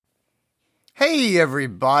Hey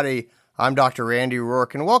everybody, I'm Dr. Randy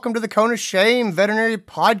Rourke and welcome to the Cone of Shame Veterinary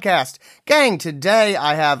Podcast. Gang, today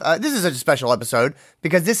I have, this is a special episode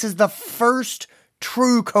because this is the first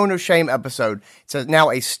true Cone of Shame episode. It's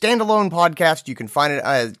now a standalone podcast. You can find it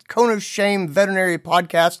as Cone of Shame Veterinary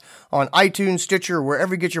Podcast on iTunes, Stitcher,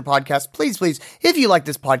 wherever you get your podcasts. Please, if you like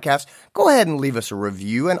this podcast, go ahead and leave us a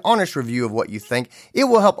review, an honest review of what you think. It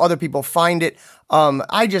will help other people find it. I'm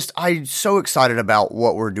so excited about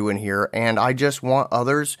what we're doing here, and I just want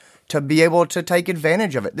others to be able to take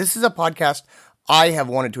advantage of it. This is a podcast I have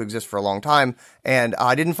wanted to exist for a long time, and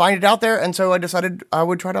I didn't find it out there, and so I decided I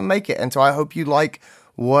would try to make it. And so I hope you like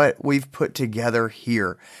what we've put together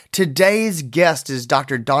here. Today's guest is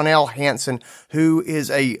Dr. Donnell Hanson, who is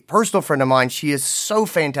a personal friend of mine. She is so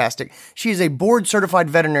fantastic. She is a board-certified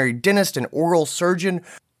veterinary dentist and oral surgeon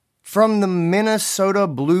from the Minnesota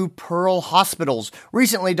Blue Pearl Hospitals.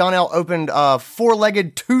 Recently, Donnell opened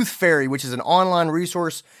Four-Legged Tooth Fairy, which is an online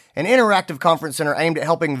resource and interactive conference center aimed at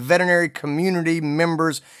helping veterinary community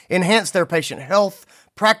members enhance their patient health,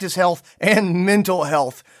 practice health, and mental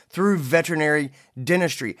health through veterinary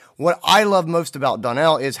dentistry. What I love most about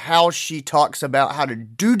Donnell is how she talks about how to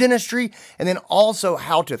do dentistry, and then also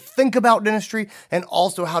how to think about dentistry, and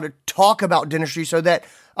also how to talk about dentistry so that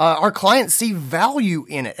our clients see value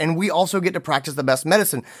in it, and we also get to practice the best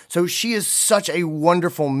medicine. So she is such a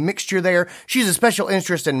wonderful mixture there. She's a special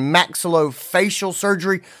interest in maxillofacial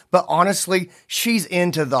surgery, but honestly, she's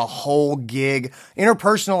into the whole gig. In her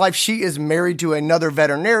personal life, she is married to another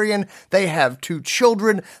veterinarian. They have 2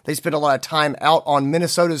 children. They spend a lot of time out on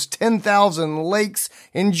Minnesota's 10,000 lakes,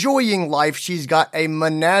 enjoying life. She's got a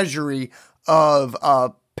menagerie of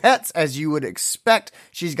pets, as you would expect.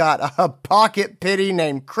 She's got a pocket pitty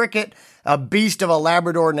named Cricket, a beast of a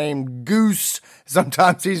Labrador named Goose.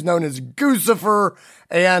 Sometimes he's known as Goosifer,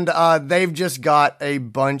 and they've just got a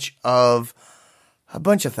bunch of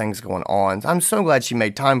things going on. I'm so glad she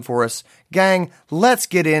made time for us. Gang, let's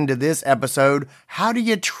get into this episode. How do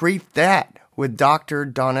you treat that with Dr.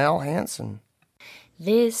 Donnell Hanson?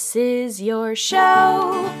 This is your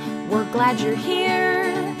show. We're glad you're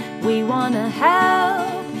here. We want to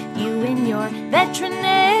help you in your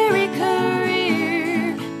veterinary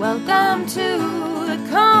career. Welcome to the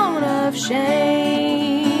Cone of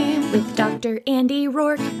Shame with Dr. Andy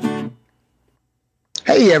Rourke.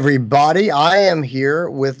 Hey everybody, I am here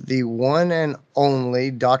with the one and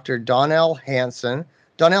only Dr. Donnell Hanson.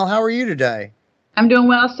 Donnell, how are you today? I'm doing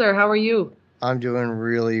well, sir. How are you? I'm doing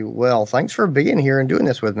really well. Thanks for being here and doing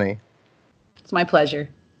this with me. It's my pleasure.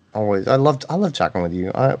 Always. I love talking with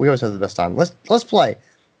you. We always have the best time. Let's play.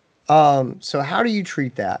 So how do you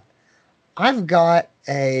treat that? I've got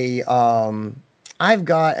a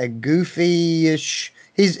goofy-ish.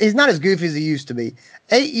 He's not as goofy as he used to be.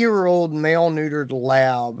 8-year-old male neutered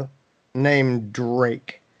lab named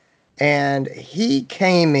Drake, and he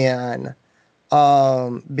came in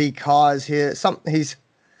because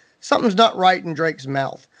something's not right in Drake's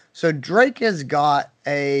mouth. So Drake has got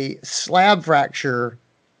a slab fracture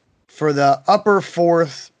for the upper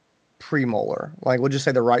 4th premolar, like we'll just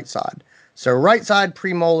say the right side. So right side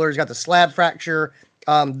premolar has got the slab fracture.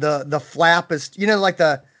 The flap is, like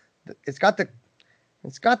it's got the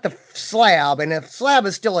slab, and the slab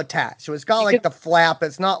is still attached. So it's got like the flap.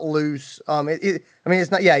 It's not loose.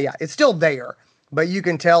 It's not. Yeah. It's still there, but you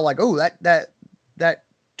can tell like, oh, that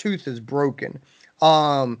tooth is broken.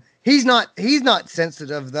 He's not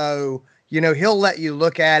sensitive though. He'll let you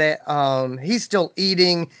look at it. He's still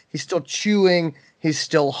eating. He's still chewing. He's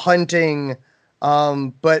still hunting.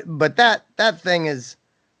 But that thing is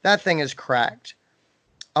cracked.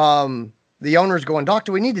 The owner's going,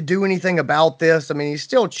 "Doctor, we need to do anything about this? I mean, he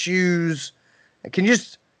still chews. Can you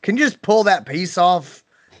just pull that piece off?"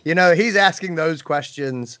 He's asking those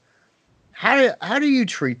questions. How do you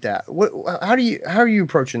treat that? How are you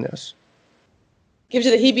approaching this? Gives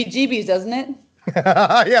you the heebie-jeebies, doesn't it?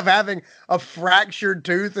 Yeah, having a fractured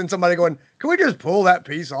tooth and somebody going, "Can we just pull that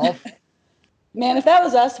piece off?" Man, if that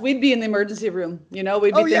was us, we'd be in the emergency room. We'd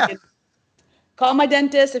be thinking, call my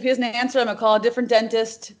dentist. If he doesn't answer, I'm going to call a different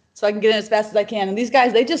dentist so I can get in as fast as I can. And these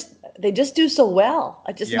guys, they just do so well.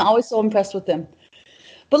 I'm always so impressed with them.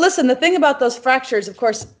 But listen, the thing about those fractures, of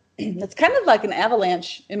course, it's kind of like an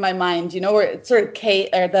avalanche in my mind, where it's sort of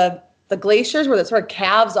the glaciers where it sort of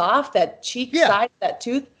calves off, that cheek side of that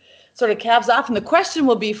tooth sort of calves off. And the question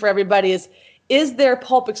will be for everybody is there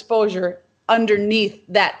pulp exposure underneath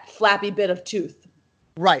that flappy bit of tooth?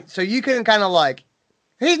 Right. So you can kind of like,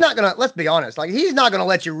 he's not going to, let's be honest, like he's not going to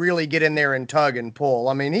let you really get in there and tug and pull.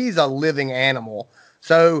 I mean, he's a living animal.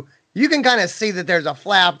 So you can kind of see that there's a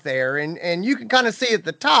flap there, and you can kind of see at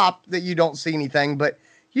the top that you don't see anything, but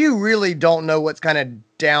you really don't know what's kind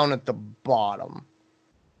of down at the bottom.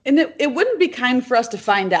 And it wouldn't be kind for us to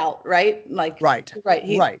find out, right? Like, right.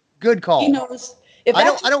 Good call. He knows. If I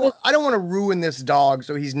don't want to ruin this dog,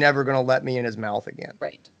 so he's never going to let me in his mouth again.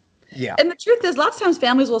 Right. Yeah. And the truth is, lots of times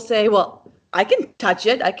families will say, well, I can touch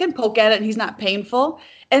it, I can poke at it, and he's not painful.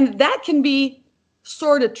 And that can be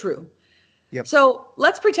sort of true. Yep. So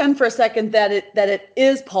let's pretend for a second that it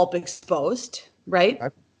is pulp exposed, right?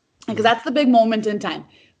 Because that's the big moment in time.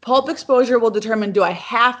 Pulp exposure will determine, do I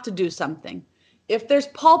have to do something? If there's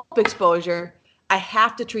pulp exposure, I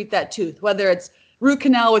have to treat that tooth, whether it's root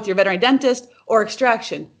canal with your veterinary dentist or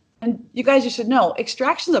extraction. And you guys, you should know,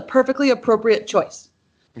 extraction is a perfectly appropriate choice.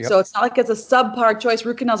 Yep. So it's not like it's a subpar choice.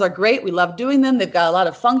 Root canals are great. We love doing them. They've got a lot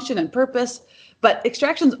of function and purpose. But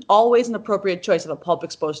extraction is always an appropriate choice of a pulp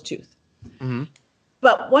exposed tooth. Mm-hmm.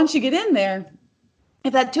 But once you get in there,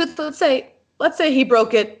 if that tooth, let's say he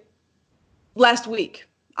broke it last week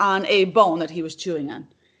on a bone that he was chewing on.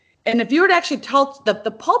 And if you were to actually tell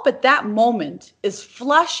the pulp at that moment is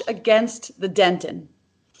flush against the dentin.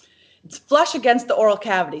 It's flush against the oral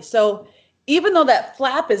cavity. So even though that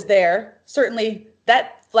flap is there, certainly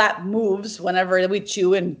that flap moves whenever we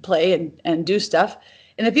chew and play and do stuff.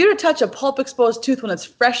 And if you were to touch a pulp exposed tooth when it's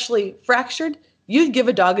freshly fractured, you'd give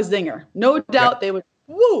a dog a zinger. No doubt they would,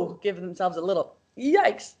 give themselves a little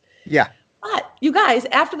yikes. Yeah. But you guys,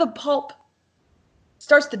 after the pulp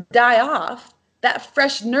starts to die off, that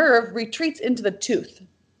fresh nerve retreats into the tooth.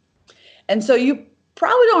 And so you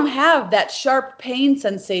probably don't have that sharp pain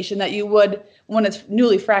sensation that you would when it's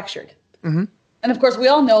newly fractured. Mm-hmm. And of course, we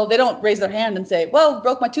all know they don't raise their hand and say, well,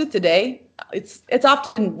 broke my tooth today. It's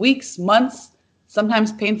often weeks, months,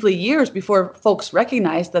 sometimes painfully years before folks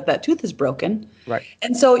recognize that tooth is broken. Right.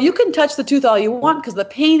 And so you can touch the tooth all you want because the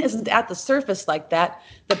pain isn't at the surface like that.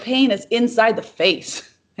 The pain is inside the face.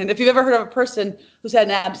 And if you've ever heard of a person who's had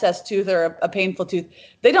an abscessed tooth or a painful tooth,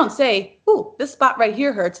 they don't say, ooh, this spot right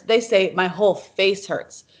here hurts. They say, my whole face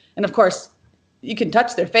hurts. And of course, you can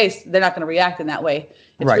touch their face. They're not going to react in that way.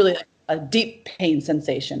 It's really a deep pain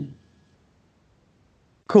sensation.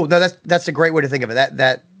 Cool. No, that's a great way to think of it.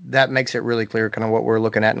 That makes it really clear kind of what we're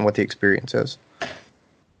looking at and what the experience is.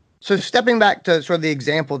 So stepping back to sort of the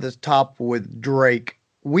example at this top with Drake,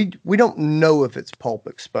 we don't know if it's pulp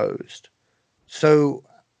exposed. So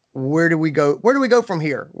where do we go? Where do we go from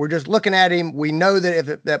here? We're just looking at him. We know that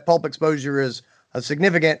if that pulp exposure is a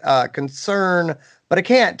significant concern, but I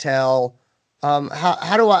can't tell.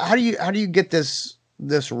 How do you get this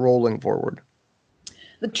rolling forward?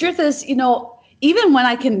 The truth is, even when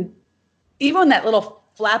that little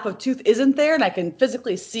flap of tooth isn't there and I can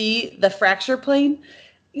physically see the fracture plane,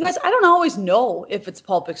 you guys, I don't always know if it's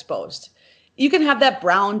pulp exposed. You can have that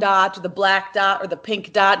brown dot or the black dot or the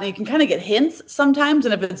pink dot, and you can kind of get hints sometimes.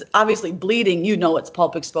 And if it's obviously bleeding, it's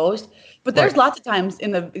pulp exposed. But there's lots of times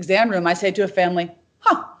in the exam room, I say to a family,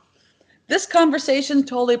 this conversation's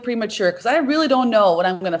totally premature because I really don't know what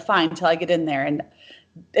I'm going to find until I get in there.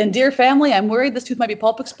 And dear family, I'm worried this tooth might be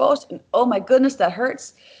pulp exposed. And oh my goodness, that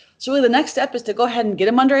hurts. So really the next step is to go ahead and get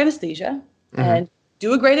him under anesthesia and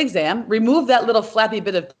do a great exam, remove that little flappy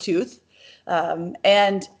bit of tooth,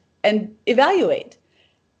 and evaluate.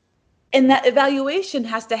 And that evaluation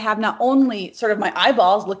has to have not only sort of my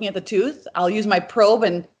eyeballs looking at the tooth, I'll use my probe,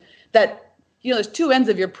 and that, there's two ends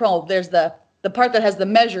of your probe. There's the part that has the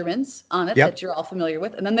measurements on it that you're all familiar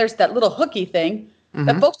with. And then there's that little hooky thing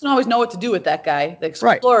that folks don't always know what to do with that guy, the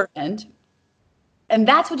explorer end. And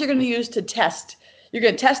that's what you're going to use to test. You're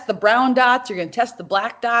going to test the brown dots. You're going to test the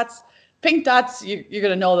black dots. Pink dots, you're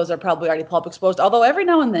going to know those are probably already pulp exposed. Although every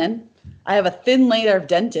now and then, I have a thin layer of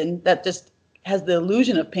dentin that just has the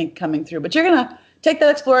illusion of pink coming through. But you're going to take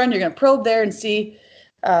that explorer and you're going to probe there and see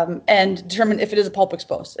and determine if it is a pulp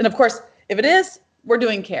exposed. And of course, if it is, we're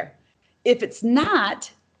doing care. If it's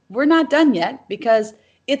not, we're not done yet because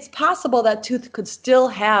it's possible that tooth could still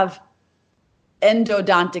have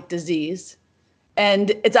endodontic disease.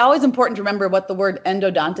 And it's always important to remember what the word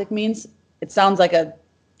endodontic means. It sounds like out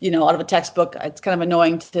of a textbook. It's kind of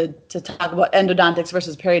annoying to talk about endodontics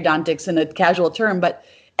versus periodontics in a casual term, but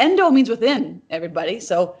endo means within, everybody.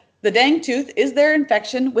 So the dang tooth, is there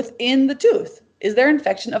infection within the tooth? Is there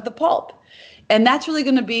infection of the pulp? And that's really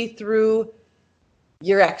going to be through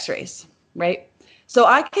your x-rays, right? So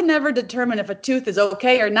I can never determine if a tooth is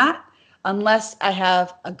okay or not unless I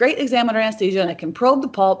have a great exam under anesthesia and I can probe the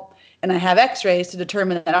pulp and I have x-rays to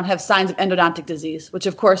determine that I don't have signs of endodontic disease, which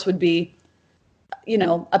of course would be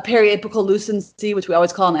a periapical lucency, which we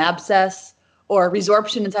always call an abscess, or a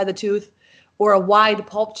resorption inside the tooth, or a wide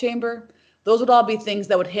pulp chamber. Those would all be things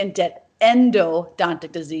that would hint at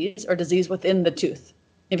endodontic disease or disease within the tooth.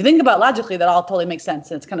 If you think about it logically, that all totally makes sense,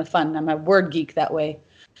 and it's kind of fun. I'm a word geek that way.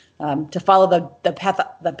 To follow the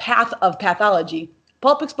path of pathology.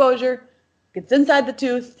 Pulp exposure gets inside the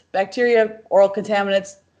tooth, bacteria, oral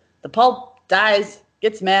contaminants. The pulp dies,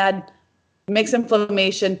 gets mad, makes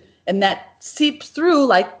inflammation, and that seeps through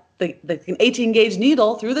like the 18-gauge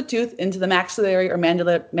needle through the tooth into the maxillary or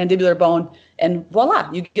mandibular bone, and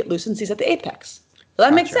voila, you get lucencies at the apex. So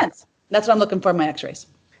that makes sense. That's what I'm looking for in my x-rays.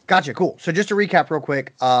 Gotcha. Cool. So just to recap real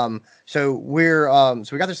quick. So we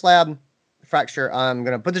got the slab fracture. I'm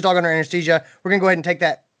going to put this dog under anesthesia. We're going to go ahead and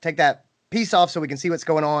take that piece off so we can see what's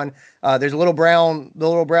going on. There's the little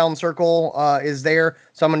brown circle is there.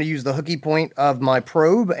 So I'm going to use the hooky point of my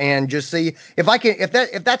probe and just see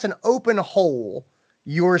if that's an open hole.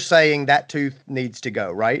 You're saying that tooth needs to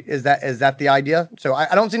go, right? Is that the idea? So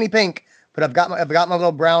I don't see any pink, but I've got my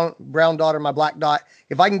little brown dot or my black dot.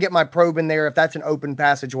 If I can get my probe in there, if that's an open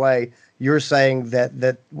passageway, you're saying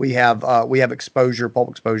that we have exposure, pulp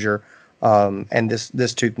exposure, and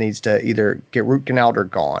this tooth needs to either get root canaled or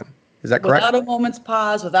gone. Is that correct? Without a moment's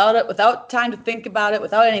pause, without time to think about it,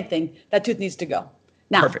 without anything, that tooth needs to go.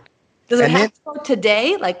 Now, perfect. Does it have to go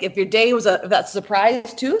today? Like if your day was that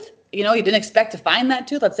surprise tooth, you didn't expect to find that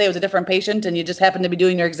tooth. Let's say it was a different patient and you just happened to be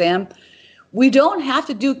doing your exam. We don't have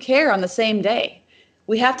to do care on the same day.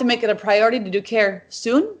 We have to make it a priority to do care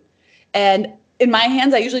soon. And in my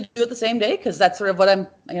hands, I usually do it the same day because that's sort of what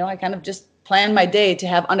I kind of just plan my day to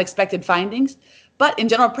have unexpected findings. But in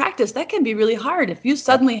general practice, that can be really hard. If you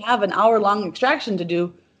suddenly have an hour-long extraction to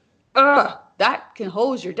do, that can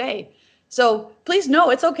hose your day. So please know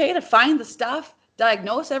it's okay to find the stuff,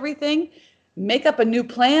 diagnose everything, make up a new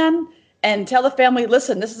plan, and tell the family,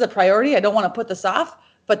 listen, this is a priority. I don't want to put this off.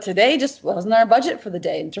 But today just wasn't our budget for the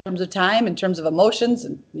day in terms of time, in terms of emotions.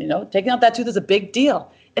 And, taking out that tooth is a big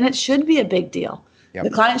deal. And it should be a big deal. Yep. The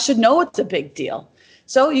client should know it's a big deal.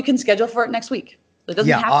 So you can schedule for it next week. It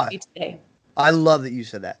doesn't have to be today. I love that you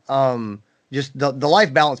said that. Just the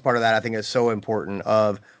life balance part of that, I think, is so important.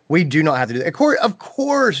 We do not have to do that. Of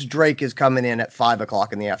course, Drake is coming in at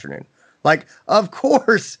 5:00 in the afternoon. Like, of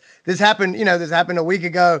course, this happened. This happened a week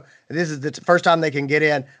ago. This is the first time they can get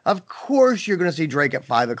in. Of course, you're going to see Drake at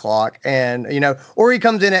 5:00, and or he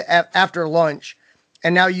comes in after lunch,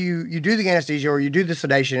 and now you do the anesthesia or you do the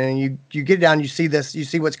sedation, and you get down, you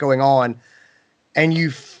see what's going on, and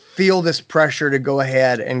you feel this pressure to go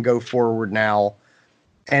ahead and go forward now.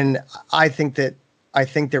 And I think that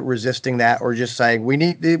resisting that or just saying we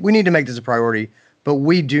need to make this a priority. But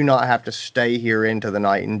we do not have to stay here into the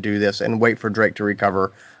night and do this and wait for Drake to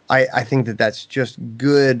recover. I think that's just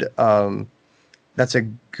good. That's a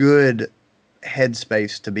good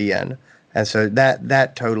headspace to be in. And so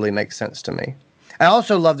that totally makes sense to me. I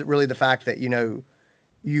also love the fact that,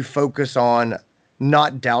 you focus on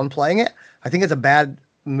not downplaying it. I think it's a bad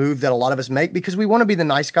move that a lot of us make because we want to be the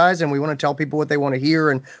nice guys and we want to tell people what they want to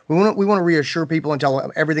hear, and we want to reassure people and tell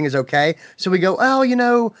them everything is okay. So we go,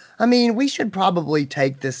 we should probably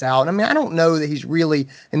take this out. I don't know that he's really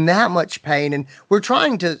in that much pain, and we're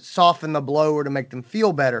trying to soften the blow or to make them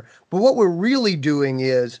feel better. But what we're really doing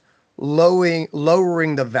is lowering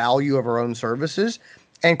the value of our own services.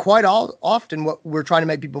 And quite often what we're trying to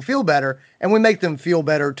make people feel better, and we make them feel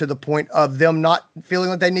better to the point of them not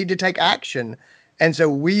feeling like they need to take action. And so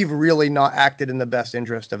we've really not acted in the best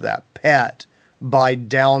interest of that pet by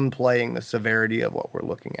downplaying the severity of what we're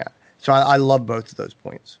looking at. So I love both of those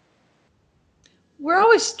points. We're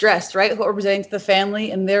always stressed, right? What we're presenting to the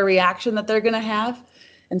family and their reaction that they're going to have.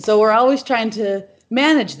 And so we're always trying to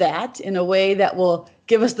manage that in a way that will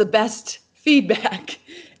give us the best feedback.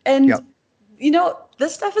 And,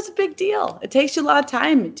 this stuff is a big deal. It takes you a lot of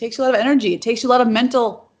time. It takes you a lot of energy. It takes you a lot of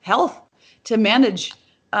mental health to manage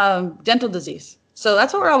dental disease. So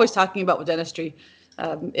that's what we're always talking about with dentistry,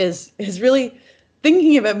 is really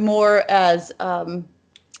thinking of it more as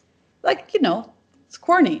it's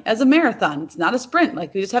corny, as a marathon. It's not a sprint.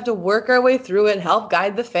 Like, we just have to work our way through it, help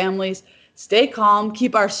guide the families, stay calm,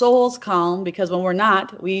 keep our souls calm, because when we're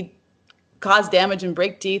not, we cause damage and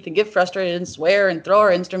break teeth and get frustrated and swear and throw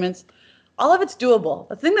our instruments. All of it's doable.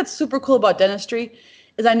 The thing that's super cool about dentistry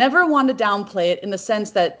is I never want to downplay it in the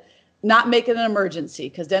sense that not make it an emergency,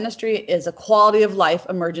 because dentistry is a quality of life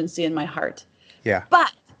emergency in my heart. Yeah.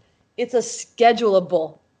 But it's a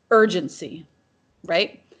schedulable urgency,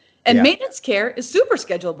 right? And maintenance care is super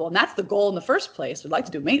schedulable, and that's the goal in the first place. We'd like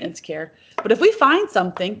to do maintenance care. But if we find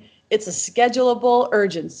something, it's a schedulable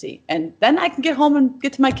urgency. And then I can get home and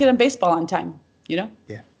get to my kid on baseball on time, Yeah.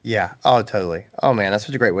 Yeah. Oh, totally. Oh, man, that's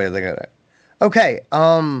such a great way to look at it. Okay.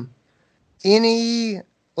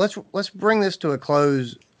 Let's bring this to a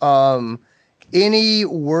close. Any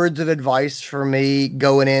words of advice for me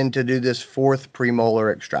going in to do this fourth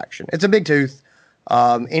premolar extraction? It's a big tooth.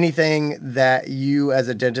 Anything that you as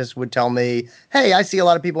a dentist would tell me, hey, I see a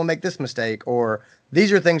lot of people make this mistake, or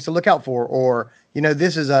these are things to look out for, or, you know,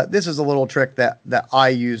 this is a little trick that I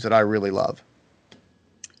use that I really love.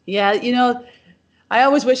 Yeah, you know, I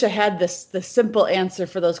always wish I had the simple answer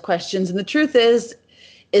for those questions. And the truth is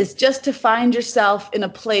just to find yourself in a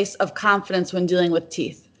place of confidence when dealing with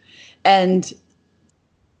teeth. And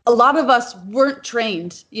a lot of us weren't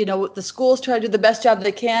trained. You know, the schools try to do the best job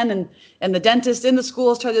they can, and the dentists in the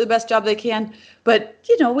schools try to do the best job they can. But,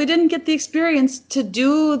 you know, we didn't get the experience to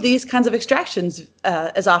do these kinds of extractions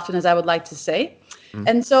as often as I would like to say. Mm.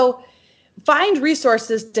 And so find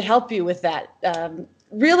resources to help you with that.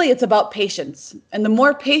 Really, it's about patience. And the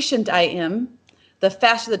more patient I am, the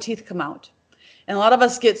faster the teeth come out. And a lot of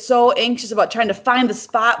us get so anxious about trying to find the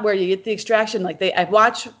spot where you get the extraction. Like I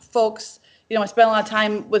watch folks, you know, I spend a lot of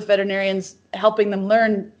time with veterinarians helping them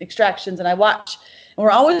learn extractions, and I watch. And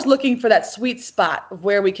we're always looking for that sweet spot of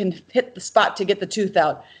where we can hit the spot to get the tooth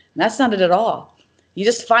out. And that's not it at all. You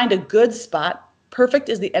just find a good spot. Perfect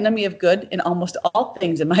is the enemy of good in almost all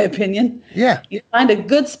things, in my opinion. Yeah. You find a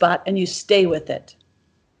good spot and you stay with it.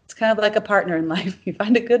 It's kind of like a partner in life. You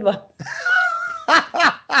find a good one.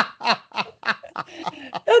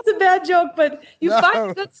 That's a bad joke, but you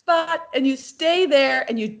find a good spot and you stay there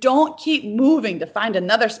and you don't keep moving to find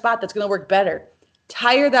another spot that's going to work better.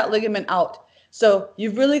 Tire that ligament out. So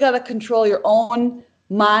you've really got to control your own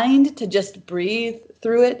mind to just breathe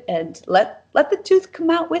through it and let the tooth come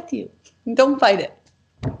out with you. Don't fight it.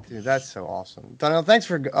 Dude, that's so awesome. Donnell, thanks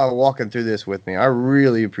for walking through this with me. I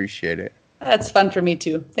really appreciate it. That's fun for me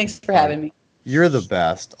too. Thanks for having me. You're the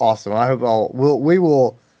best. Awesome. I hope we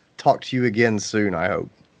will talk to you again soon, I hope.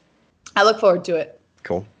 I look forward to it.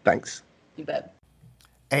 Cool. Thanks. You bet.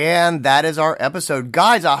 And that is our episode.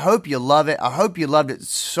 Guys, I hope you love it. I hope you loved it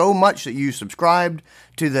so much that you subscribed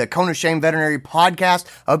to the Cone of Shame Veterinary Podcast.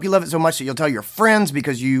 I hope you love it so much that you'll tell your friends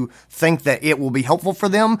because you think that it will be helpful for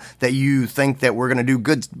them, that you think that we're going to do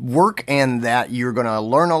good work and that you're going to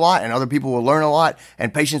learn a lot and other people will learn a lot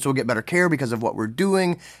and patients will get better care because of what we're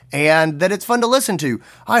doing and that it's fun to listen to.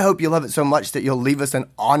 I hope you love it so much that you'll leave us an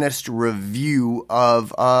honest review of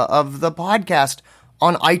the podcast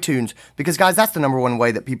on iTunes, because guys, that's the number one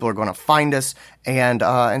way that people are going to find us and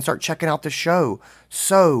start checking out the show.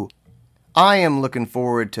 So I am looking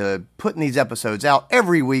forward to putting these episodes out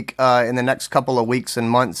every week in the next couple of weeks and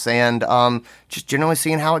months, and just generally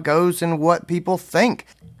seeing how it goes and what people think.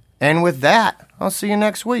 And with that, I'll see you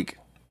next week.